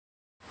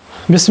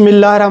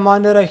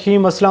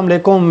बिस्मिल्लाहिर्रहमानिर्रहीम। अस्सलाम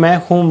वालेकुम। मैं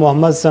हूं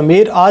मोहम्मद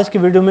ज़मीर। आज की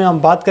वीडियो में हम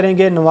बात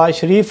करेंगे नवाज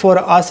शरीफ और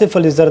आसिफ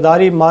अली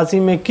ज़रदारी माजी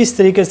में किस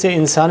तरीके से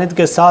इंसानियत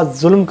के साथ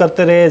जुल्म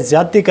करते रहे,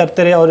 ज़्यादती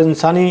करते रहे और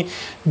इंसानी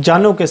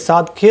जानों के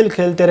साथ खेल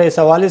खेलते रहे। इस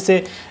हवाले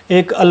से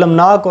एक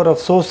अलमनाक और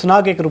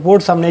अफसोसनाक एक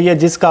रिपोर्ट सामने आई है,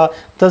 जिसका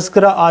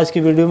तज़किरा आज की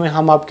वीडियो में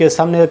हम आपके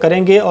सामने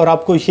करेंगे और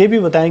आपको ये भी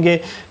बताएंगे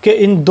कि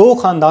इन दो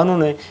ख़ानदानों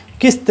ने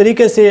किस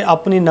तरीके से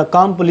अपनी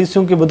नाकाम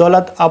पॉलिसियों की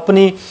बदौलत,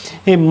 अपनी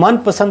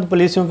मनपसंद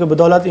पॉलिसियों की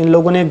बदौलत इन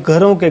लोगों ने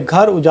घरों के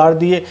घर उजाड़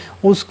दिए।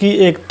 उसकी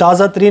एक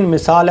ताज़ा तरीन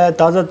मिसाल है,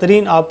 ताज़ा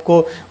तरीन आपको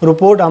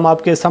रिपोर्ट हम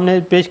आपके सामने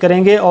पेश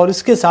करेंगे और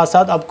इसके साथ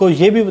साथ आपको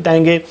ये भी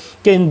बताएंगे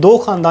कि इन दो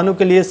ख़ानदानों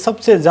के लिए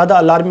सबसे ज़्यादा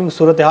अलार्मिंग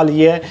सूरत हाल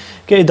ये है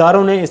कि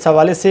इदारों ने इस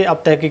हवाले से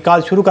अब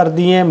तहकीकात शुरू कर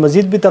दी हैं।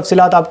 मज़ीद भी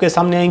तफसीलात आपके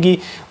सामने आएंगी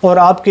और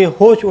आपके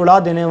होश उड़ा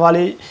देने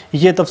वाले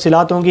ये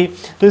तफसीलात होंगी।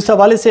 तो इस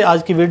हवाले से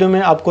आज की वीडियो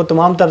में आपको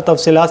तमाम तर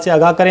तफसीलात से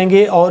आगाह करेंगे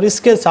और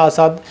इसके साथ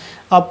साथ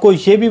आपको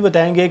ये भी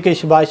बताएंगे कि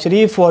शहबाज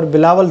शरीफ और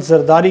बिलावल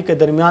ज़रदारी के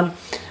दरमियान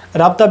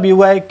रब्ता भी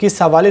हुआ है,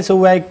 किस हवाले से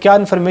हुआ है, क्या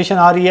इन्फॉर्मेशन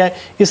आ रही है,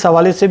 इस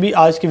हवाले से भी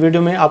आज की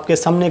वीडियो में आपके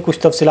सामने कुछ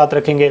तफसीलात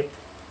रखेंगे।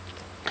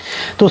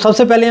 तो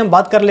सबसे पहले हम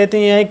बात कर लेते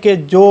हैं कि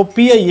जो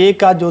PIA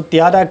का जो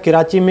त्यारा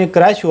कराची में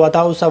क्रैश हुआ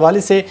था, उस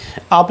हवाले से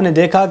आपने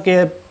देखा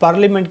कि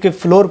पार्लियामेंट के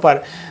फ्लोर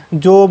पर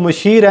जो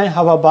मुशीर हैं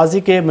हवाबाजी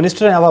के,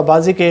 मिनिस्टर हैं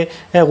हवाबाजी के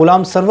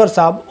गुलाम सरवर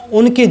साहब,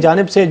 उनकी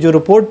जानिब से जो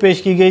रिपोर्ट पेश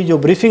की गई, जो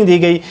ब्रीफिंग दी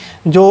गई,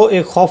 जो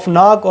एक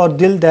खौफनाक और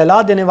दिल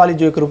दहला देने वाली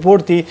जो एक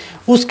रिपोर्ट थी,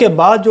 उसके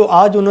बाद जो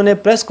आज उन्होंने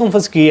प्रेस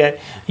कॉन्फ्रेंस की है,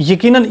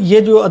 यकीनन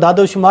ये जो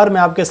अदाद शुमार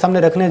मैं आपके सामने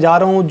रखने जा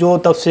रहा हूँ, जो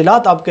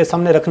तफसीलात आपके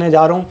सामने रखने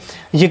जा रहा हूँ,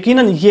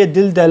 यकीनन ये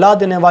दिल दहला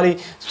देने वाली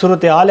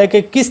सूरत हाल है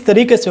कि किस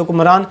तरीके से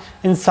हुक्मरान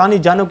इंसानी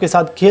जानों के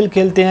साथ खेल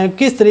खेलते हैं,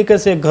 किस तरीके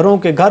से घरों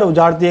के घर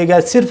उजाड़ दिए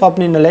गए सिर्फ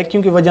अपनी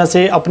नलायकियों की वजह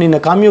से, अपनी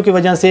नाकामियों की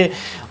वजह से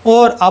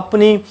और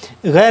अपनी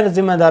गैर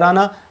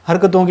जिम्मेदाराना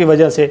हरकतों की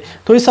वजह से।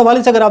 तो इस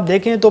हवाले से अगर आप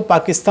देखें तो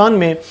पाकिस्तान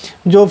में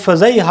जो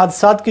फ़ज़ाई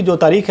हादसात की जो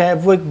तारीख़ है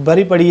वो एक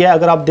भरी पड़ी है।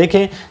 अगर आप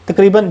देखें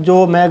तकरीबन,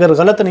 जो मैं अगर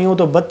गलत नहीं हूँ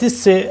तो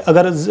 32 से,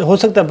 अगर हो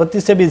सकता है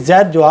 32 से भी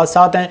ज़्यादा जो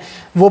हादसात हैं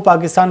वो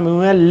पाकिस्तान में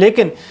हुए हैं,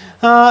 लेकिन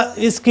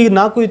इसकी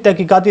ना कोई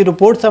तहकीकाती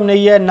रिपोर्ट सामने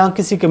आई है, ना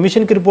किसी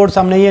कमीशन की रिपोर्ट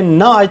सामने आई है,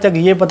 ना आज तक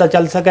ये पता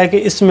चल सका है कि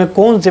इसमें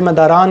कौन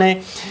ज़िम्मेदारान है,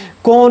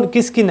 कौन,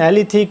 किसकी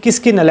नहली थी,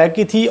 किसकी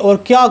नलायकी थी और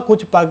क्या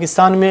कुछ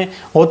पाकिस्तान में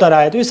होता रहा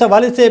है। तो इस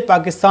हवाले से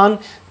पाकिस्तान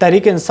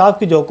तहरीक इंसाफ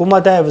की जो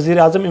हुकूमत है, वज़ीर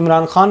आज़म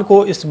इमरान खान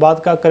को इस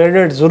बात का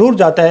क्रेडिट ज़रूर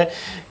जाता है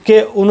कि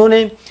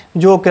उन्होंने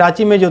जो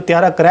कराची में जो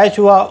त्यारा क्रैश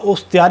हुआ,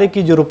 उस त्यारे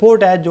की जो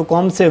रिपोर्ट है, जो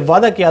कौम से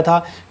वादा किया था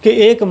कि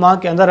 1 माह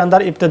के अंदर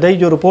अंदर इब्तदाई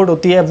जो रिपोर्ट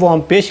होती है वो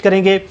हम पेश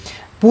करेंगे।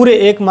 पूरे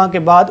 1 माह के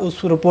बाद उस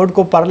रिपोर्ट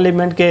को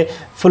पार्लियामेंट के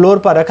फ्लोर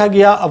पर रखा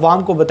गया,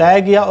 आवाम को बताया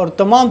गया और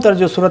तमाम तरह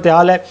जो सूरत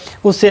हाल है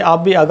उससे आप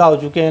भी आगाह हो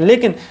चुके हैं।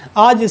 लेकिन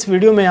आज इस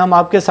वीडियो में हम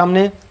आपके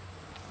सामने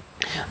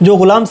जो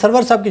गुलाम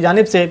सरवर साहब की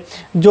जानिब से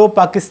जो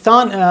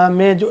पाकिस्तान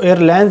में जो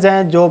एयरलाइंस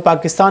हैं, जो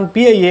पाकिस्तान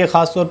PIA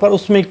ख़ास तौर पर,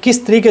 उसमें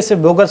किस तरीके से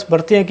बोगस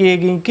भर्तियाँ की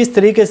गई, किस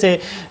तरीके से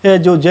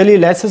जो जली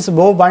लाइसेंस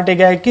वो बांटे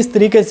गए, किस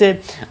तरीके से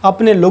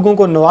अपने लोगों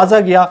को नवाजा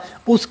गया,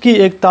 उसकी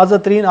एक ताज़ा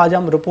तरीन आज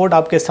हम रिपोर्ट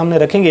आपके सामने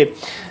रखेंगे।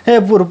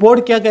 वो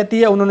रिपोर्ट क्या कहती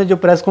है, उन्होंने जो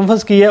प्रेस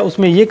कॉन्फ्रेंस की है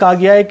उसमें ये कहा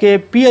गया है कि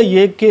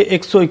PIA के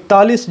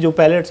 141 जो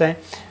पायलट्स हैं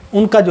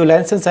उनका जो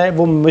लाइसेंस है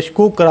वो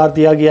मशकूक करार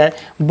दिया गया है।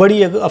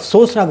 बड़ी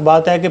अफसोसनाक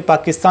बात है कि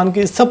पाकिस्तान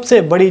की सबसे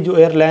बड़ी जो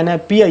एयरलाइन है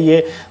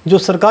PIA, जो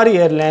सरकारी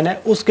एयरलाइन है,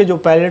 उसके जो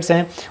पायलट्स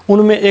हैं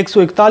उनमें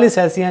 141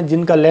 ऐसी हैं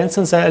जिनका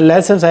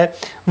लाइसेंस है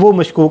वो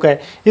मशकूक है।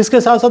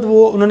 इसके साथ साथ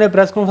वो उन्होंने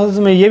प्रेस कॉन्फ्रेंस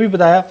में ये भी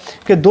बताया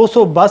कि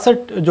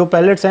 262 जो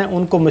पायलट्स हैं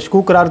उनको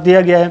मशकूक करार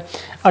दिया गया है।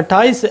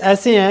 28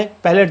 ऐसे हैं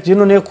पायलट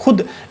जिन्होंने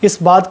खुद इस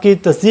बात की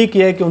तस्दीक की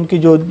है कि उनकी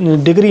जो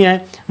डिग्री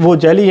हैं वो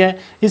जाली हैं।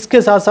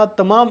 इसके साथ साथ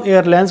तमाम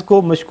एयरलाइंस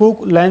को,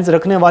 मशकूक लाइन्स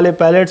रखने वाले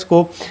पायलट्स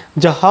को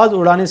जहाज़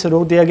उड़ाने से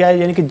रोक दिया गया है।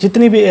 यानी कि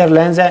जितनी भी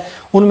एयरलाइंस हैं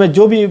उनमें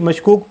जो भी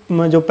मशकूक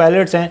जो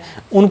पायलट्स हैं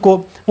उनको,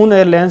 उन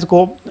एयरलाइंस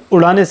को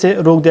उड़ाने से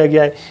रोक दिया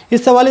गया है।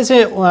 इस हवाले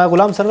से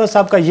गुलाम सरवर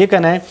साहब का ये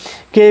कहना है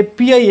कि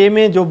PIA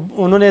में जो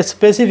उन्होंने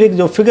स्पेसिफिक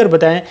जो फिगर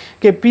बताएं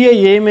कि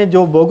PIA में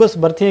जो बोगस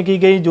भर्तियाँ की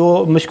गई,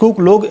 जो मशकूक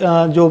लोग,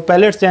 जो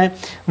पायलट्स हैं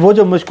वो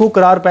जो मशकूक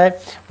करार पाए,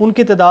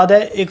 उनकी तादाद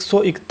है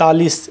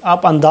 141।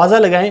 आप अंदाज़ा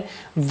लगाएं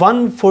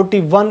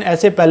 141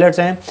 ऐसे पायलट्स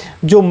हैं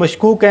जो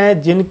मशकूक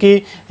हैं, जिनके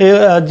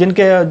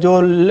जो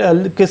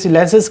किसी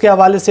लाइसेंस के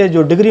हवाले से,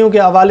 जो डिग्रियों के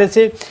हवाले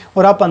से,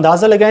 और आप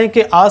अंदाज़ा लगाएं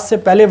कि आज से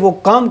पहले वो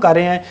काम कर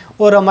रहे हैं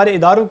और हमारे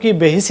इदारों की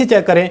बेहिसी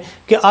चेक करें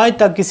कि आज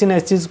तक किसी ने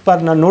इस चीज़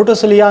पर ना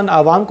नोटिस लिया, ना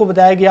आवाम को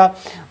बताया गया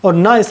और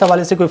ना इस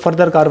हवाले से कोई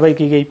फर्दर कार्रवाई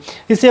की गई।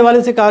 इसी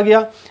हवाले से कहा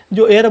गया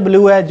जो एयर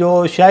ब्लू है,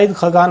 जो शाहिद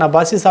खान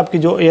अब्बासी साहब की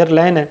जो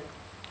एयरलाइन है,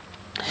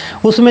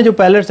 उसमें जो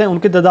पायलट्स हैं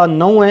उनकी तादाद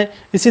 9 हैं।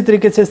 इसी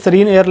तरीके से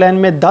सरीन एयरलाइन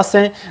में 10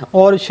 हैं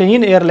और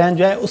शहीन एयरलाइन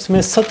जो है उसमें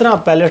 17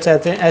 पायलट्स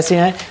ऐसे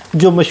हैं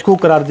जो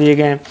मशकूक करार दिए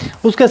गए हैं।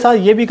 उसके साथ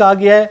ये भी कहा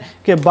गया है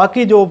कि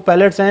बाकी जो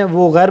पायलट्स हैं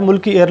वो गैर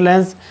मुल्की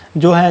एयरलाइंस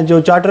जो हैं, जो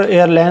चार्टर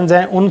एयरलाइंस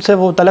हैं, उनसे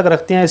वो तलक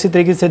रखते हैं। इसी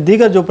तरीके से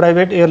दीगर जो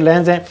प्राइवेट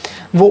एयरलाइंस हैं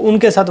वो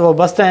उनके साथ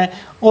वाबस्ता हैं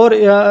और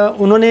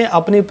उन्होंने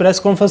अपनी प्रेस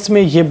कॉन्फ्रेंस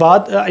में ये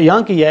बात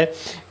यहाँ की है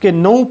कि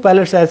 9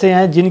 पायलट्स ऐसे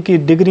हैं जिनकी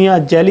डिग्रियाँ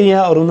जैली हैं,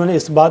 और उन्होंने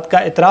इस बात का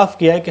इतराफ़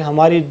किया है कि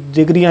हमारी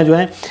डिग्रियाँ जो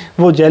हैं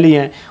वो जैली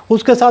हैं।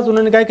 उसके साथ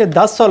उन्होंने कहा कि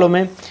 10 सालों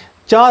में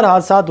 4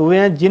 हादसात हुए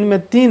हैं, जिनमें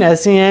 3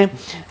 ऐसी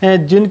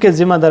हैं जिनके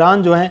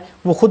ज़िम्मेदारान जो हैं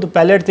वो ख़ुद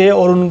पायलट थे,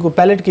 और उनको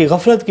पायलट की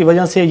गफलत की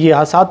वजह से ये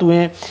हादसात हुए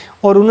हैं।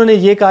 और उन्होंने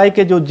ये कहा है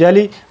कि जो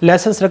जैली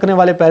लाइसेंस रखने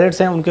वाले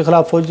पायलट्स हैं उनके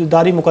ख़िलाफ़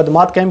फौजदारी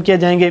मुकदमात कायम किए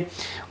जाएंगे।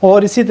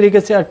 और इसी तरीके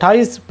से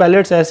 28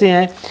 पायलट्स ऐसे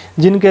हैं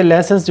जिनके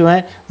लाइसेंस जो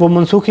हैं वो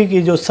मनसूखी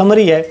की जो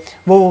समरी है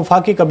वो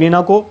वफाकी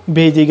काबीना को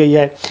भेज दी गई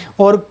है।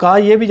 और कहा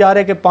यह भी जा रहा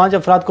है कि 5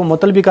 अफराद को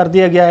मुअत्तल भी कर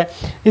दिया गया है।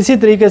 इसी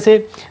तरीके से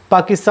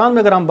पाकिस्तान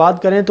में अगर हम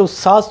बात करें तो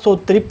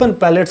 753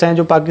 पायलट्स हैं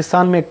जो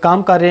पाकिस्तान में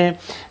काम कर रहे हैं,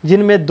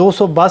 जिनमें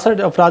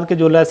 262 अफराद के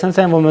जो लाइसेंस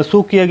हैं वो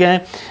मनसूख किए गए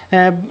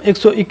हैं।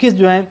 121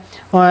 जो हैं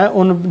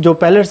उन जो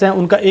पायलट्स हैं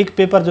उनका एक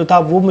पेपर जो था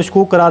वो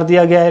मशकूक करार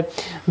दिया गया है।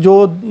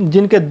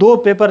 जिनके 2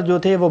 पेपर जो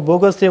थे वो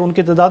बोगस थे,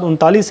 उनकी तादाद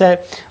 39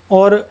 है।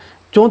 और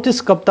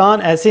 34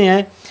 कप्तान ऐसे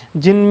हैं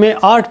जिनमें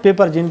 8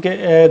 पेपर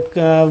जिनके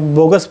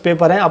बोगस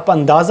पेपर हैं। आप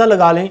अंदाज़ा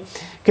लगा लें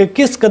कि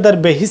किस कदर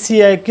बेहिसी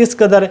है, किस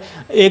कदर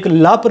एक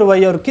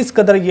लापरवाही और किस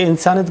कदर ये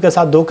इंसानियत के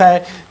साथ धोखा है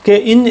कि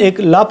इन एक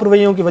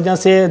लापरवाहियों की वजह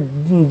से,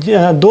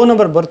 2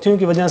 नंबर भर्तियों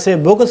की वजह से,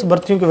 बोगस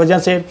भर्तियों की वजह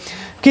से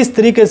किस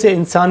तरीके से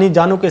इंसानी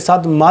जानों के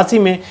साथ माजी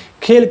में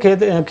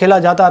खेला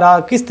जाता रहा,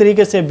 किस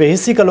तरीके से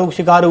बेहिसी का लोग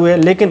शिकार हुए।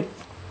 लेकिन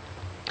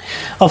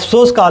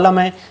अफसोस का आलम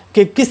है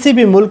कि किसी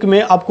भी मुल्क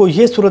में आपको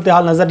ये सूरत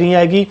हाल नज़र नहीं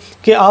आएगी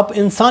कि आप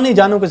इंसानी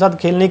जानों के साथ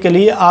खेलने के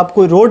लिए आप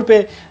कोई रोड पे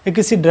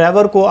किसी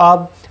ड्राइवर को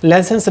आप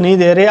लाइसेंस नहीं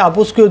दे रहे, आप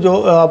उसको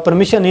जो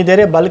परमिशन नहीं दे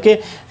रहे, बल्कि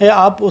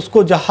आप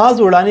उसको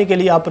जहाज़ उड़ाने के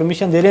लिए आप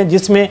परमिशन दे रहे हैं,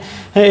 जिसमें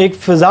एक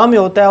फ़िज़ा में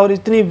होता है। और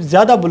इतनी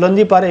ज़्यादा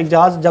बुलंदी पर एक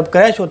जहाज़ जब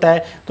क्रैश होता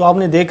है तो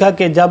आपने देखा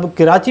कि जब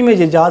कराची में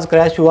ये जहाज़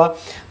क्रैश हुआ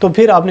तो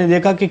फिर आपने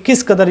देखा कि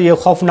किस कदर ये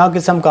खौफनाक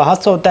किस्म का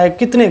हादसा होता है,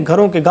 कितने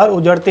घरों के घर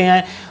उजड़ते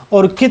हैं,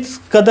 और किस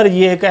कदर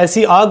ये एक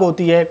ऐसी आग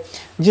होती है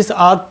जिस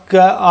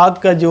आग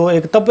का जो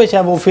एक तपिश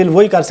है वो फील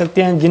वही कर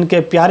सकते हैं जिनके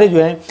प्यारे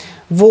जो हैं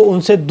वो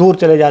उनसे दूर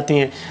चले जाती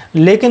हैं।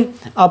 लेकिन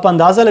आप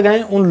अंदाज़ा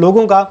लगाएं उन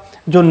लोगों का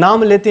जो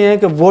नाम लेते हैं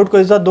कि वोट को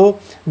इज़्ज़त दो,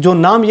 जो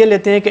नाम ये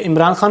लेते हैं कि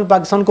इमरान खान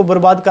पाकिस्तान को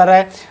बर्बाद कर रहा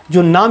है,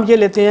 जो नाम ये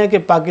लेते हैं कि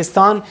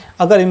पाकिस्तान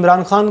अगर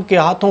इमरान खान के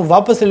हाथों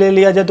वापस ले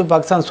लिया जाए तो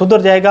पाकिस्तान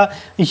सुधर जाएगा।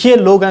 ये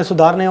लोग हैं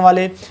सुधारने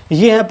वाले,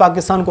 ये हैं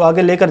पाकिस्तान को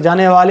आगे लेकर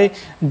जाने वाले,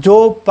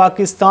 जो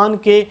पाकिस्तान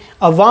के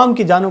अवाम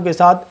की जानों के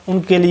साथ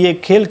उनके लिए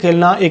खेल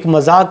खेलना एक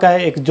मजाक है,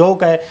 एक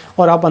जोक है।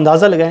 और आप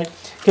अंदाज़ा लगाएं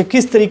कि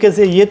किस तरीके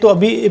से ये तो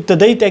अभी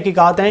इब्तदाई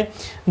तहकीकात हैं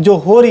जो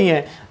हो रही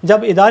हैं।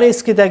 जब इदारे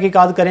इसकी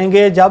तहकीकात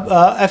करेंगे, जब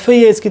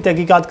FIA इसकी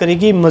तहकीकात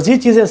करेगी, मज़ीद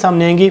चीज़ें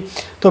सामने आएंगी,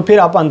 तो फिर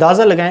आप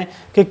अंदाज़ा लगाएं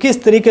कि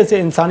किस तरीके से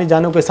इंसानी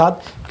जानों के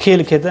साथ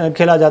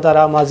खेला जाता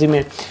रहा माजी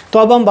में। तो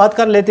अब हम बात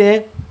कर लेते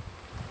हैं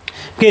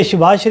कि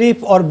शहबाज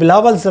शरीफ और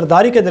बिलावल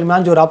जरदारी के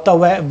दरमियान जो रब्ता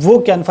हुआ है वो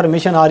क्या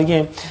इन्फॉर्मेशन आ रही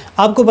है।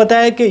 आपको पता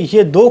है कि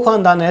ये 2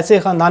 ख़ानदान ऐसे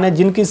ख़ानदान हैं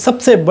जिनकी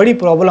सबसे बड़ी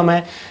प्रॉब्लम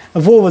है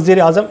वो वज़ीर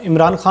आज़म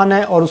इमरान खान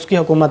है और उसकी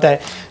हुकूमत है।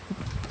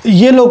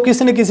 ये लोग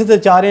किसी न किसी से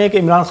चाह रहे हैं कि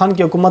इमरान खान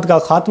की हुकूमत का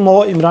ख़ात्मा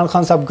हो, इमरान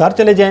खान साहब घर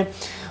चले जाएं।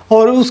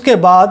 और उसके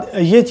बाद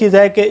ये चीज़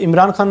है कि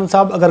इमरान खान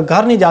साहब अगर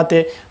घर नहीं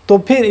जाते तो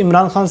फिर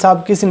इमरान खान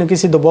साहब किसी न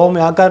किसी दबाव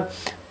में आकर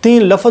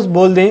 3 लफ्ज़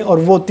बोल दें, और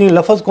वो 3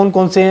 लफ्ज़ कौन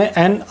कौन से हैं?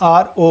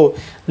 NRO।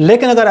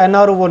 लेकिन अगर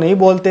NRO वो नहीं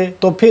बोलते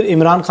तो फिर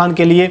इमरान खान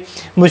के लिए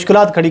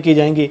मुश्किलात खड़ी की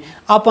जाएंगी।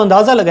 आप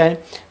अंदाज़ा लगाएं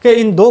कि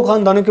इन 2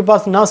 ख़ानदानों के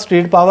पास ना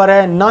स्ट्रीट पावर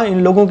है, ना इन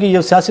लोगों की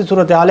ये सियासी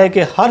सूरत हाल है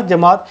कि हर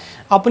जमात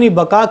अपनी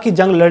बका की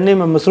जंग लड़ने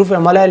में मसरूफ़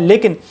अमल है।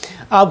 लेकिन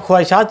आप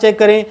ख्वाहिशात चेक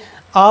करें,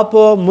 आप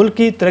मुल्क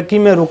की तरक्की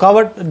में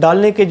रुकावट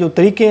डालने के जो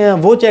तरीके हैं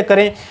वो चेक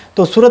करें,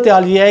 तो सूरत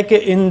हाल ये है कि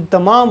इन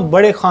तमाम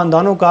बड़े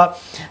ख़ानदानों का,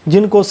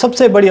 जिनको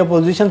सबसे बड़ी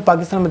अपोजिशन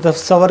पाकिस्तान में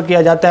तस्वर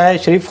किया जाता है,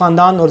 शरीफ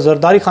ख़ानदान और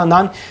जरदारी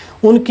ख़ानदान,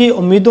 उनकी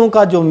उम्मीदों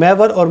का जो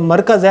महवर और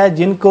मरकज़ है,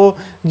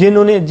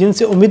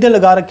 जिनसे उम्मीदें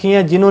लगा रखी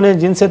हैं,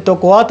 जिनसे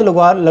तवक्कुआत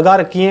लगा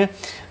रखी हैं,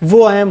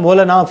 वो हैं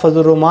मौलाना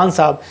फजल रहमान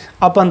साहब।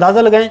 आप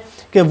अंदाज़ा लगाएं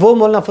कि वो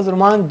मौलाना फजल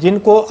रहमान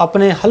जिनको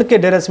अपने हल्के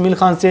डेरा इस्माइल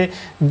खान से,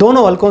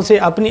 दोनों हल्कों से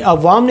अपनी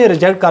अवाम ने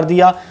रिजेक्ट कर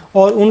दिया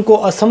और उनको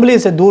असम्बली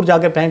से दूर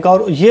जाके फेंका।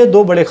 और ये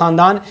 2 बड़े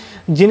ख़ानदान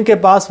जिनके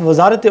पास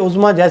वजारत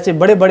उज़्मा जैसे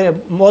बड़े बड़े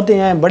मोहदे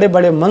हैं, बड़े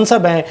बड़े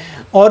मनसब हैं,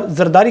 और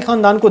जरदारी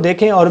ख़ानदान को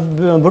देखें और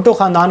भुट्टो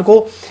ख़ानदान को,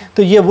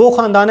 तो ये वो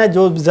ख़ानदान है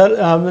जो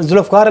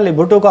जुल्फ़िकार अली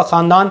भुट्टो का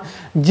ख़ानदान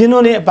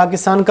जिन्होंने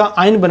पाकिस्तान का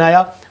आइन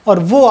बनाया, और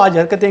वो आज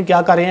हरकतें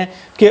क्या कर रहे हैं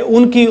कि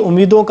उनकी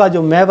उम्मीदों का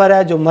जो महवर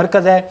है, जो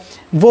मरकज़ है,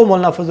 वो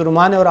मौलाना फजल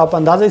रहमान है। और आप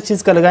अंदाज़ा इस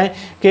चीज़ का लगाएं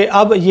कि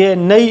अब ये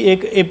नई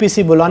एक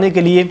APC बुलाने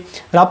के लिए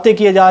राब्ते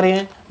किए जा रहे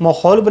हैं,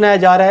 माहौल बनाया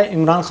जा रहा है,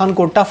 इमरान खान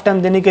को टफ़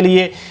टाइम देने के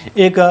लिए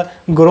एक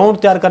ग्राउंड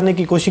तैयार करने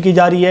की कोशिश की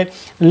जा रही है।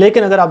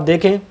 लेकिन अगर आप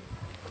देखें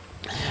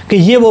कि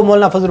ये वो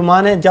मौलाना फजल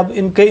रहमान है। जब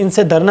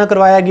इनसे धरना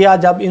करवाया गया,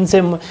 जब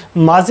इनसे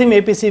माजी में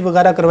APC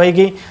वगैरह करवाई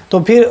गई, तो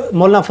फिर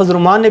मौलाना फजल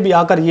रहमान ने भी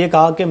आकर ये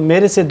कहा कि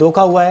मेरे से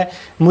धोखा हुआ है,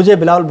 मुझे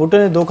बिलावल भुट्टो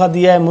ने धोखा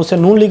दिया है, मुझसे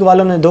नून लीग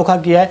वालों ने धोखा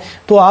किया है।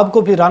 तो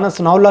आपको फिर राना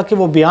सनाउल्लाह के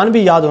वो बयान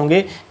भी याद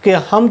होंगे कि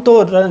हम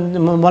तो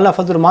मौलाना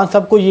फजल रहमान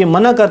साहब को ये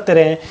मना करते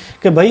रहे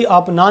कि भाई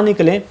आप ना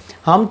निकलें,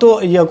 हम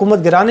तो ये हुकूमत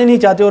गिराने नहीं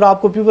चाहते। और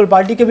आपको पीपल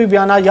पार्टी के भी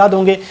बयान याद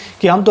होंगे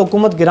कि हम तो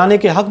हुकूमत गिराने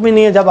के हक़ में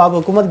नहीं है। जब आप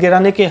हुकूमत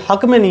गिराने के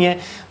हक़ में नहीं है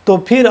तो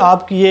फिर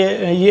आपकी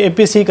ये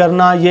APC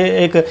करना, ये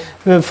एक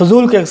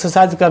फजूल के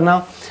एक्सरसाइज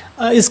करना,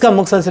 इसका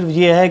मकसद सिर्फ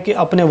ये है कि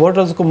अपने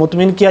वोटर्स को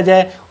मुतमिन किया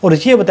जाए और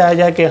ये बताया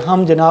जाए कि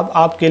हम जनाब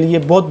आपके लिए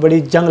बहुत बड़ी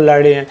जंग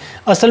लड़ रहे हैं।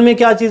 असल में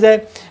क्या चीज़ है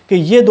कि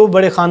ये दो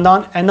बड़े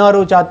ख़ानदान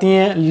NRO चाहती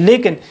हैं,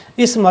 लेकिन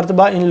इस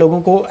मरतबा इन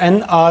लोगों को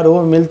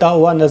NRO मिलता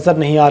हुआ नज़र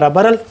नहीं आ रहा।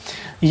 बहरहाल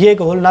ये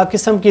एक होलनाक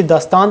किस्म की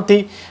दास्तान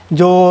थी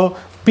जो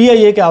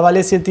PIA के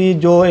हवाले से थी,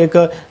 जो एक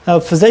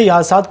फ़ज़ई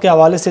हादसात के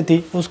हवाले से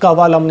थी, उसका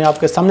हवाला हमने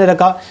आपके सामने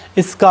रखा।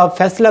 इसका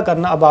फ़ैसला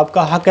करना अब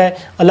आपका हक़ है।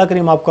 अल्लाह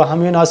करीम आपका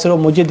हामी नासिर हो।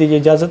 मुझे दीजिए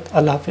इजाज़त।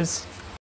 अल्लाह हाफ़िज़।